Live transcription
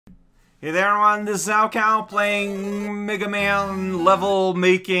Hey there everyone, this is Alcal playing Mega Man level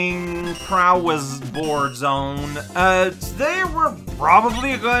making prowess board zone. Today we're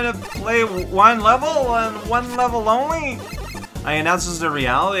probably going to play one level and one level only. I mean, that's just the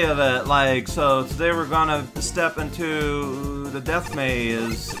reality of it. Like, so today we're gonna step into the death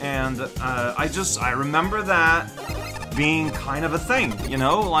maze, and I remember that being kind of a thing, you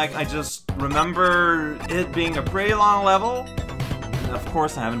know? Like, I just remember it being a pretty long level. Of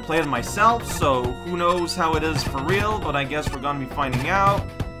course, I haven't played it myself, so who knows how it is for real, but I guess we're gonna be finding out.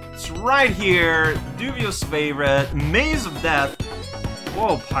 It's right here, Duvio's favorite, Maze of Death.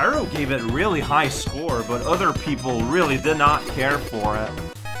 Whoa, Pyro gave it a really high score, but other people really did not care for it.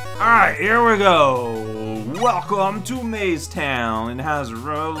 Alright, here we go. Welcome to Maze Town. It has a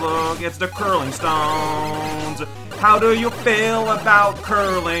look, it's the curling stones. How do you feel about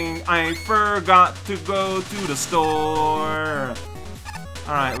curling? I forgot to go to the store.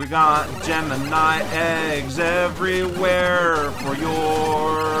 Alright, we got Gemini eggs everywhere for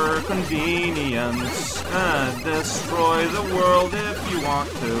your convenience. Destroy the world if you want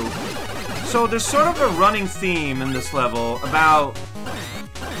to. So there's sort of a running theme in this level about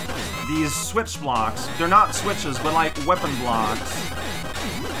these switch blocks. They're not switches, but like weapon blocks.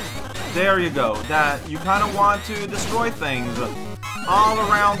 There you go. That you kind of want to destroy things all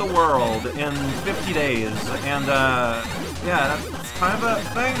around the world in 50 days. And, yeah, that's kind of a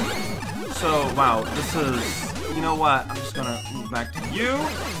thing. So, wow, this is... You know what? I'm just gonna move back to you.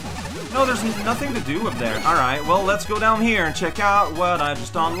 No, there's nothing to do up there. Alright, well, let's go down here and check out what I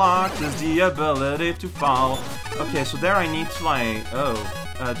just unlocked is the ability to fall. Okay, so there I need to, like... Oh,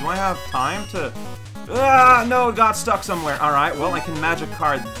 do I have time to... Ah, no, it got stuck somewhere. Alright, well, I can magic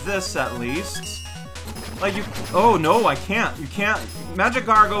card this at least. Like, you... Oh, no, I can't. You can't... Magic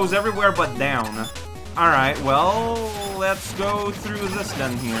card goes everywhere but down. Alright, well, let's go through this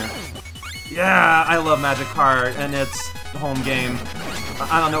then here. Yeah, I love Magic Card and its home game.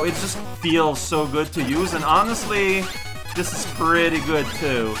 I don't know, it just feels so good to use, and honestly, this is pretty good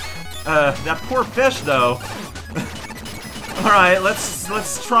too. That poor fish though. Alright, let's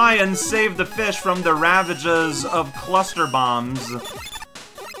try and save the fish from the ravages of cluster bombs.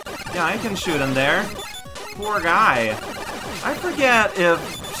 Yeah, I can shoot him there. Poor guy. I forget if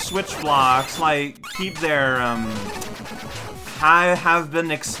switch blocks, like, keep their, have been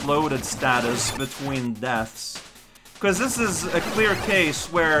exploded status between deaths. Because this is a clear case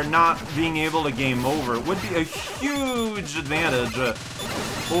where not being able to game over would be a huge advantage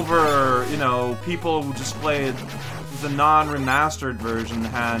over, you know, people who just played the non-remastered version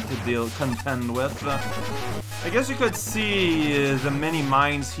had to contend with. I guess you could see the mini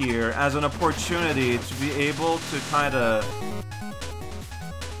mines here as an opportunity to be able to kind of...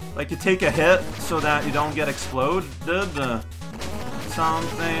 Like, you take a hit so that you don't get exploded.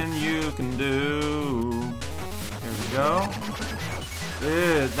 Something you can do. Here we go.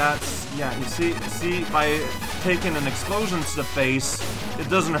 Dude, that's... Yeah, you see, by taking an explosion to the face, it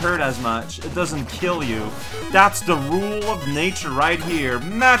doesn't hurt as much. It doesn't kill you. That's the rule of nature right here.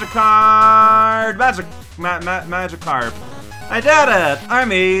 Magic card! Magic card. I did it! I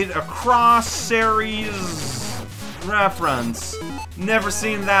made a cross-series reference. Never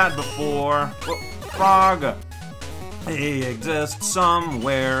seen that before. Oh, frog. He exists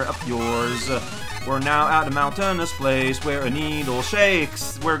somewhere up yours. We're now at a mountainous place where a needle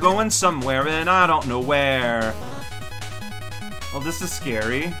shakes. We're going somewhere and I don't know where. Well, this is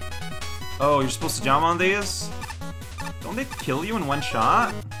scary. Oh, you're supposed to jump on these? Don't they kill you in one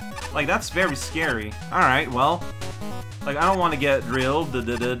shot? Like, that's very scary. Alright, well. Like, I don't want to get drilled and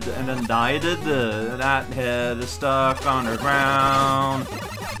then die. That head is stuck underground.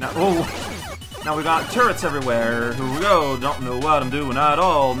 Now we got turrets everywhere. Here we go. Don't know what I'm doing at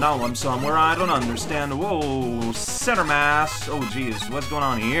all. Now I'm somewhere I don't understand. Whoa, center mass. Oh, geez, what's going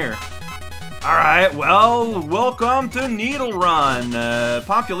on here? Alright, well, welcome to Needle Run.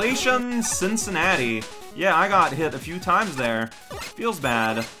 Population Cincinnati. Yeah, I got hit a few times there. Feels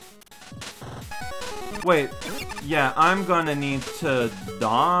bad. Wait, yeah, I'm gonna need to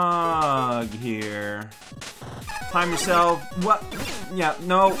dog here. Time yourself. What? Yeah,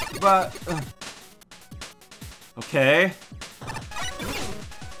 no, but... Okay.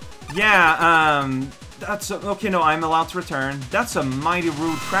 Yeah, that's... Okay, no, I'm allowed to return. That's a mighty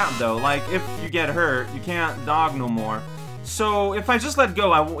rude trap, though. Like, if you get hurt, you can't dog no more. So, if I just let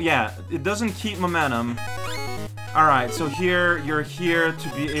go, yeah, it doesn't keep momentum. Alright, so here, you're here to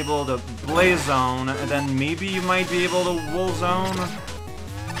be able to blaze zone, and then maybe you might be able to wool zone?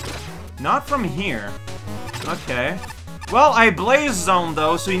 Not from here. Okay. Well, I blaze zone,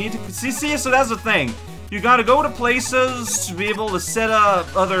 though, so you need to... See, so that's the thing. You gotta go to places to be able to set up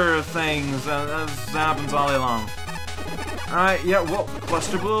other things, and that happens all day long. Alright, yeah, whoa,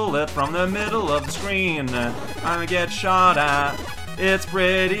 cluster bullet from the middle of the screen. I get shot at. It's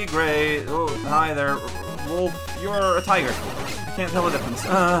pretty great. Oh, hi there, wolf. You're a tiger. I can't tell the difference.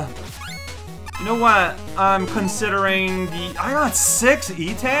 You know what? I'm considering the... I got 6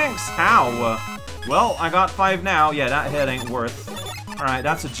 E-tanks? How? Well, I got 5 now. Yeah, that hit ain't worth. Alright,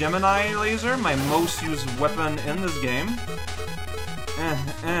 that's a Gemini laser, my most used weapon in this game.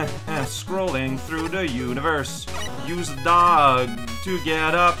 Scrolling through the universe. Use a dog to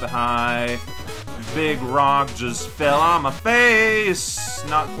get up high. Big rock just fell on my face.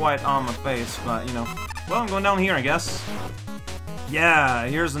 Not quite on my face, but you know. Well, I'm going down here, I guess. Yeah,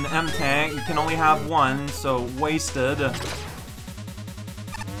 here's an M-tank. You can only have one, so wasted.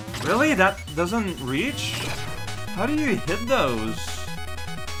 Really? That doesn't reach? How do you hit those?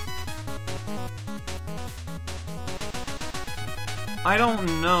 I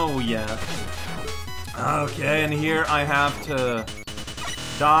don't know yet. Okay, and here I have to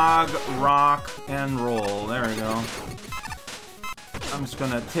dog, rock, and roll. There we go. I'm just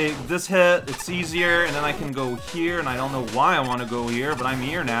gonna take this hit, it's easier, and then I can go here, and I don't know why I want to go here, but I'm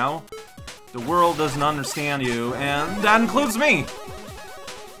here now. The world doesn't understand you, and that includes me!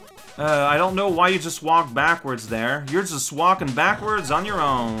 I don't know why you just walk backwards there. You're just walking backwards on your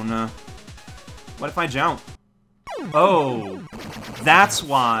own. What if I jump? Oh, that's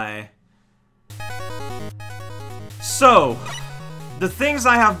why. So, the things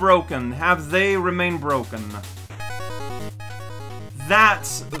I have broken, have they remained broken?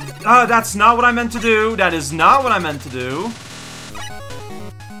 That's not what I meant to do. That is not what I meant to do.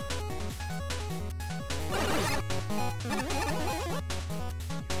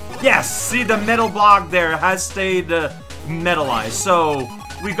 Yes, see, the metal block there has stayed metallized. So,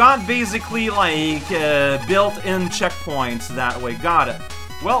 we got basically, like, built-in checkpoints that way. Got it.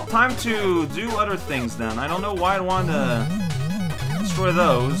 Well, time to do other things then. I don't know why I'd want to destroy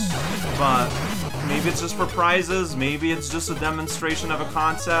those, but maybe it's just for prizes, maybe it's just a demonstration of a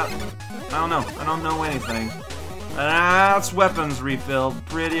concept. I don't know. I don't know anything. That's weapons refilled.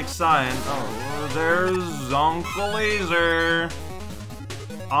 Pretty exciting. Oh, there's Uncle Laser.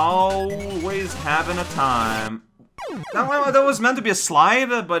 Always having a time. That was meant to be a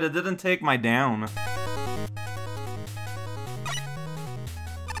slide, but it didn't take my down.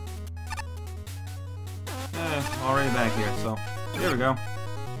 Already back here, so here we go.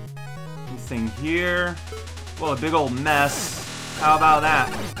 Anything here? Well, a big old mess. How about that?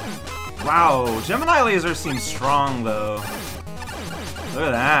 Wow, Gemini laser seems strong though. Look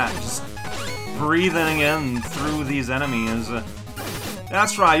at that, just breathing in through these enemies.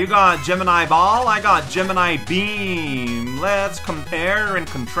 That's right, you got Gemini Ball, I got Gemini Beam. Let's compare and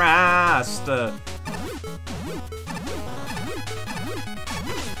contrast.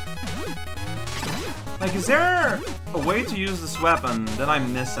 Like, is there a way to use this weapon that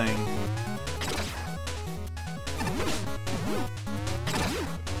I'm missing?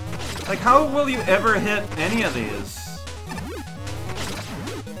 Like, how will you ever hit any of these?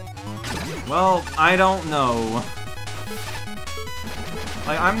 Well, I don't know.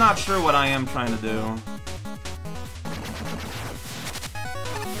 Like, I'm not sure what I am trying to do.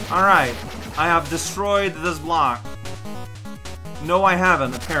 Alright, I have destroyed this block. No, I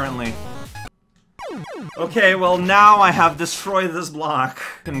haven't, apparently. Okay, well, now I have destroyed this block.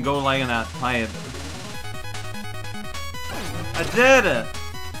 Can go like in that pipe. I did it!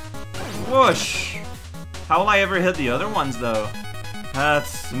 Whoosh! How will I ever hit the other ones, though?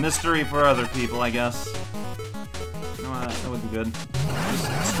 That's a mystery for other people, I guess. You know what? That would be good. Just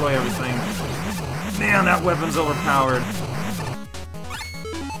destroy everything. Man, that weapon's overpowered.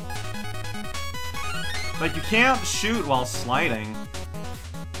 Like, you can't shoot while sliding.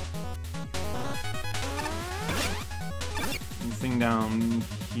 Anything down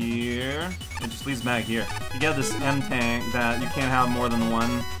here? It just leads back here. You get this M-tank that you can't have more than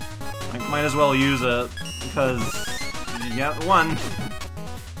one. Like, might as well use it, because you got one.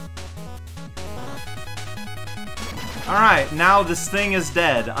 Alright, now this thing is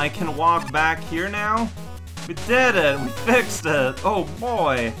dead. I can walk back here now? We did it! We fixed it! Oh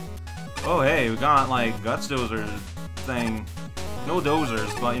boy! Oh hey, we got like guts dozer thing. No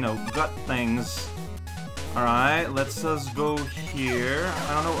dozers, but you know, gut things. Alright, let's just go here.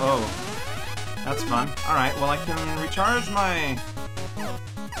 I don't know. Oh. That's fun. Alright, well I can recharge my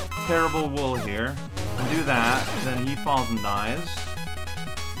terrible wool here. And do that. Then he falls and dies.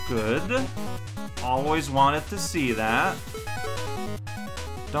 Good. Always wanted to see that.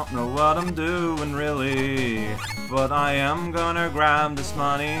 Don't know what I'm doing really, but I am gonna grab this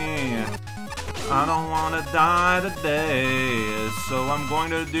money. I don't wanna die today, so I'm going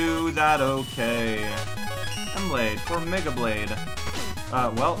to do that okay. M-Blade for Mega Blade.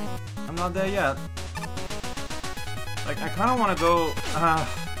 Well, I'm not there yet. Like, I kinda wanna go,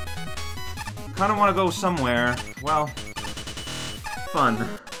 kinda wanna go somewhere. Well, fun.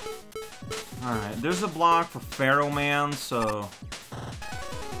 Alright, there's a block for Pharaoh Man, so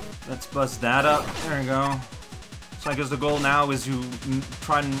let's bust that up. There we go. So I guess the goal now is you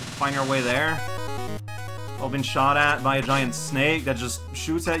try and find your way there. All been shot at by a giant snake that just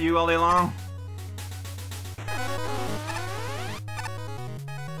shoots at you all day long.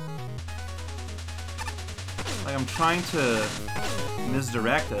 Like I'm trying to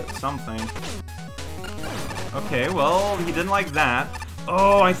misdirect it, something. Okay, well, he didn't like that.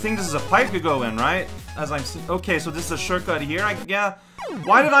 Oh, I think this is a pipe to go in, right? As I'm okay, so this is a shortcut here. Yeah.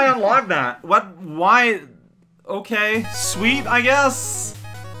 Why did I unlock that? What? Why? Okay, sweet, I guess.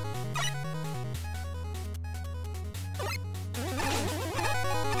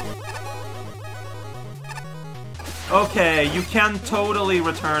 Okay, you can totally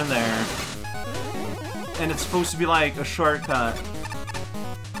return there. And it's supposed to be like a shortcut.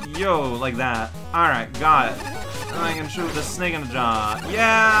 Yo, like that. Alright, got it. I can shoot the snake in the jaw.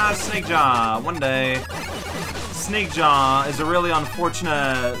 Yeah, snake jaw. One day. Snake jaw is a really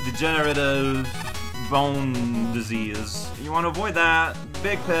unfortunate degenerative bone disease. You want to avoid that.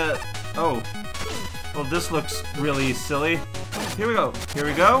 Big pit. Oh. Well, this looks really silly. Here we go. Here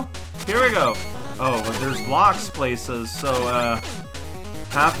we go. Here we go. Oh, but there's blocks places, so,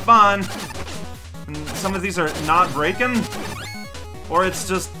 have fun. And some of these are not breaking, or it's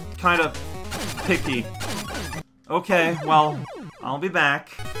just kind of picky. Okay, well, I'll be back.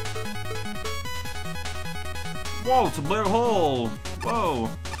 Whoa, it's a black hole. Whoa.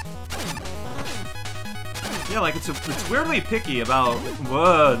 Yeah, like it's weirdly picky about.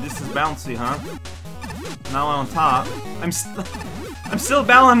 Whoa, this is bouncy, huh? Now I'm on top. I'm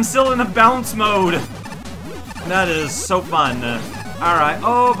still in a bounce mode. That is so fun. All right.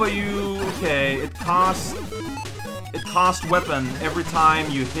 Oh, but you okay? It costs weapon every time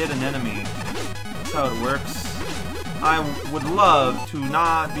you hit an enemy. That's how it works. I would love to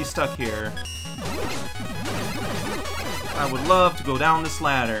not be stuck here. I would love to go down this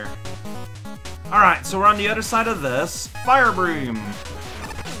ladder. Alright, so we're on the other side of this. Fire broom!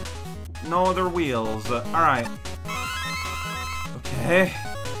 No other wheels. Alright. Okay.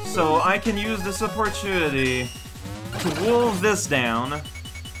 So I can use this opportunity to wolf this down.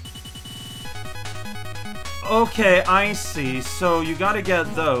 Okay, I see. So you gotta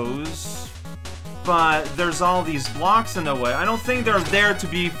get those. But there's all these blocks in the way. I don't think they're there to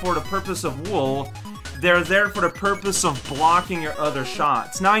be for the purpose of wool. They're there for the purpose of blocking your other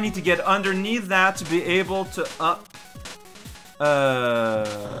shots. Now I need to get underneath that to be able to up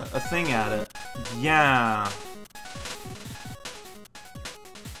a thing at it. Yeah.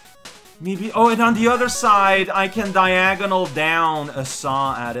 Maybe. Oh, and on the other side, I can diagonal down a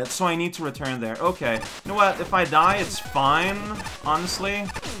saw at it. So I need to return there. Okay. You know what? If I die, it's fine, honestly.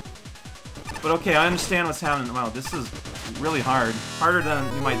 But okay, I understand what's happening. Wow, this is really hard. Harder than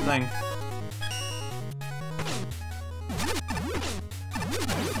you might think.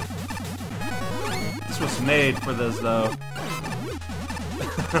 This was made for this, though.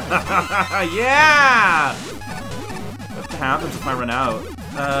 Yeah! What happens if I run out?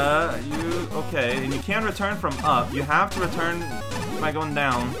 Okay, and you can't return from up. You have to return by going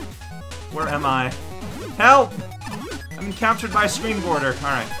down. Where am I? Help! I'm captured by a screen border.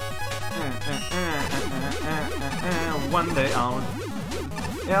 Alright. One day on.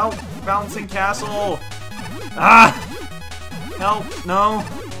 Help! Bouncing castle! Ah! Help! No!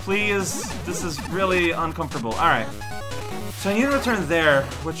 Please! This is really uncomfortable. Alright. So I need to return there,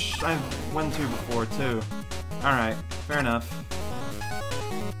 which I went to before, too. Alright. Fair enough.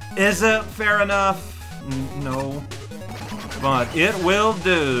 Is it fair enough? No. But it will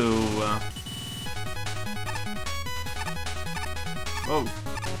do. Whoa.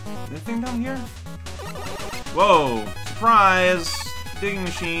 Anything down here? Whoa! Surprise! Digging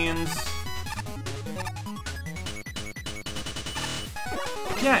machines.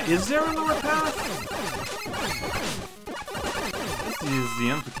 Yeah, is there a lower path? This is the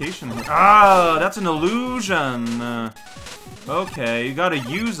implication here. Ah, that's an illusion! Okay, you gotta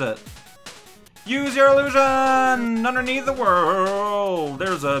use it. Use your illusion! Underneath the world,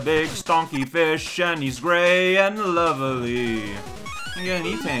 there's a big stonky fish, and he's gray and lovely. You get an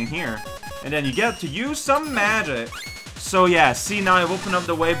E-Tang here. And then you get to use some magic. So yeah, see, now I've opened up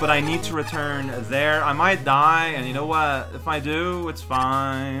the way, but I need to return there. I might die, and you know what? If I do, it's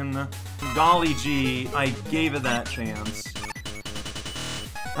fine. Golly gee, I gave it that chance.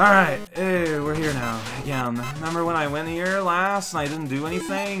 Alright, hey, we're here now. Again, remember when I went here last and I didn't do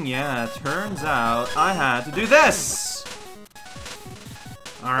anything? Yeah, turns out I had to do this!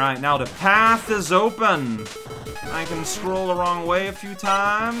 Alright, now the path is open. I can scroll the wrong way a few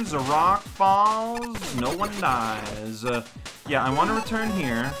times, a rock falls, no one dies. Yeah, I want to return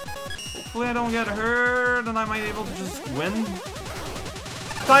here. Hopefully I don't get hurt and I might be able to just win.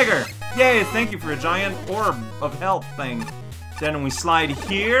 Tiger! Yay, thank you for a giant orb of health thing. Then we slide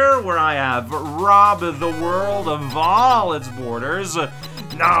here, where I have robbed the world of all its borders.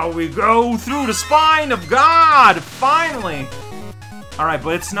 Now we go through the spine of God, finally! Alright,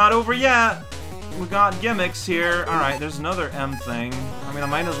 but it's not over yet. We got gimmicks here. Alright, there's another M thing. I mean, I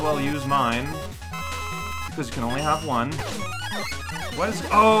might as well use mine. Because you can only have one. What is...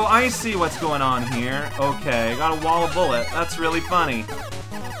 Oh, I see what's going on here. Okay, got a wall of bullet. That's really funny.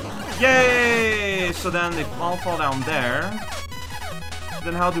 Yay! So then they all fall down there.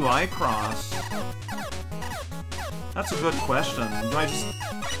 Then how do I cross? That's a good question. Do I just...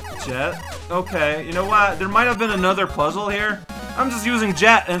 jet? Okay, you know what? There might have been another puzzle here. I'm just using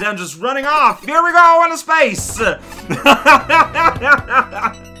jet and then just running off. Here we go into space!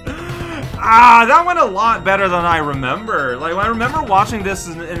 Ah, that went a lot better than I remember. Like, I remember watching this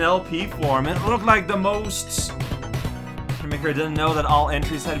in LP form. It looked like the most... The maker didn't know that all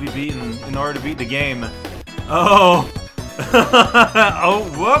entries had to be beaten in order to beat the game. Oh. Oh,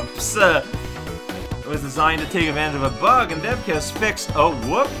 whoops. It was designed to take advantage of a bug and DevKits fixed. Oh,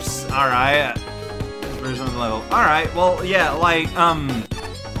 whoops. Alright. Version of the level. Alright, well, yeah, like,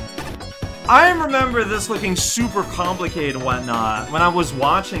 I remember this looking super complicated and whatnot when I was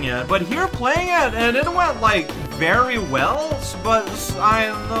watching it, but here playing it, and it went, like, very well, but I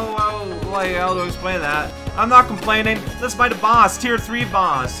don't know how to explain that. I'm not complaining. Let's fight a boss, tier 3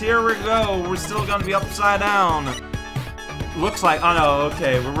 boss. Here we go. We're still gonna be upside down. Looks like, oh no,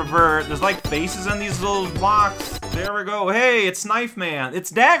 okay, we're revert. There's like faces in these little blocks. There we go. Hey, it's Knife Man.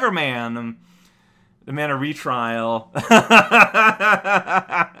 It's Dagger Man. The man of retrial.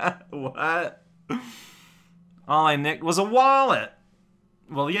 What? All I nicked was a wallet.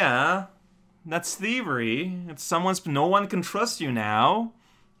 Well, yeah. That's thievery. It's someone's... No one can trust you now.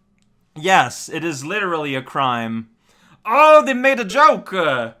 Yes, it is literally a crime. Oh, they made a joke!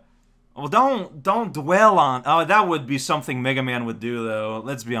 Well, don't dwell on... Oh, that would be something Mega Man would do, though.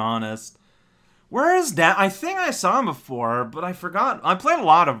 Let's be honest. Where is that? I think I saw him before, but I forgot. I played a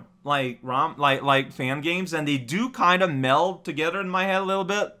lot of, like, fan games, and they do kind of meld together in my head a little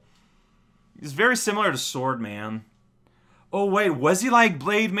bit. He's very similar to Sword Man. Oh, wait, was he like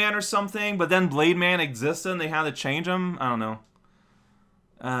Blade Man or something, but then Blade Man existed and they had to change him? I don't know.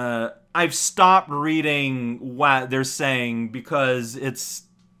 I've stopped reading what they're saying because it's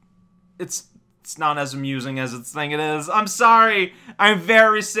not as amusing as it's saying it is. I'm sorry. I'm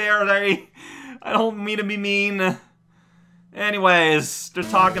very sorry. I don't mean to be mean. Anyways, they're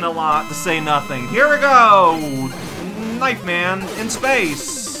talking a lot to say nothing. Here we go! Knife Man in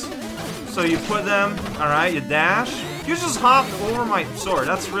space. So you put them, alright, you dash. You just hopped over my sword.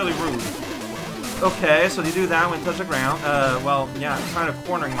 That's really rude. Okay, so you do that when you touch the ground. Well, yeah, I'm kind of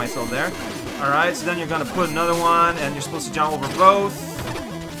cornering myself there. Alright, so then you're gonna put another one, and you're supposed to jump over both.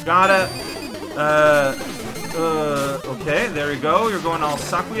 Got it. Okay, there you go. You're going all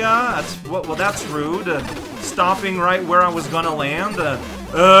Sakuya. That's, well, that's rude. Stopping right where I was gonna land.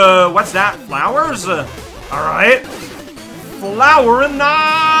 What's that? Flowers? Alright. Flower and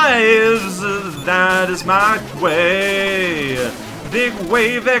knives. That is my way. Big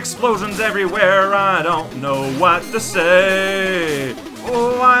wave explosions everywhere. I don't know what to say.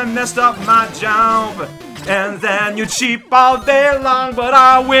 Oh, I messed up my jump. And then you cheap all day long, but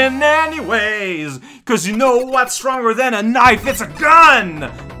I win anyways. Cause you know what's stronger than a knife? It's a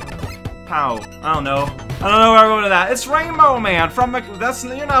gun! How? I don't know. I don't know where I'm going to that. It's Rainbow Man from a... That's...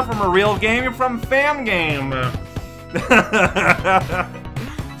 You're not from a real game, you're from a fan game.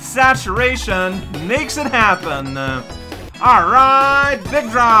 Saturation makes it happen. Alright,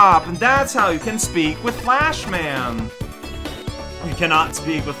 big drop. And that's how you can speak with Flashman. You cannot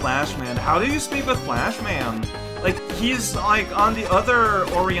speak with Flashman. How do you speak with Flashman? Like, he's, like, on the other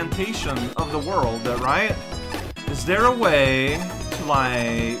orientation of the world, right? Is there a way to,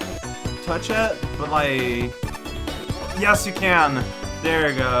 like, touch it? But, like... Yes, you can. There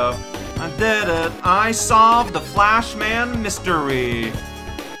you go. I did it. I solved the Flashman mystery.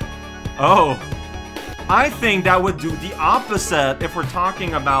 Oh. I think that would do the opposite if we're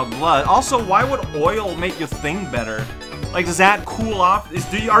talking about blood. Also, why would oil make you think better? Like, does that cool off?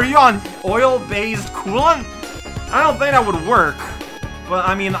 Are you on oil-based coolant? I don't think that would work. But,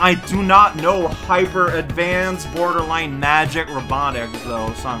 I mean, I do not know hyper-advanced borderline magic robotics,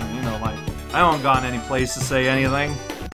 though, so, you know, like, I don't got any place to say anything.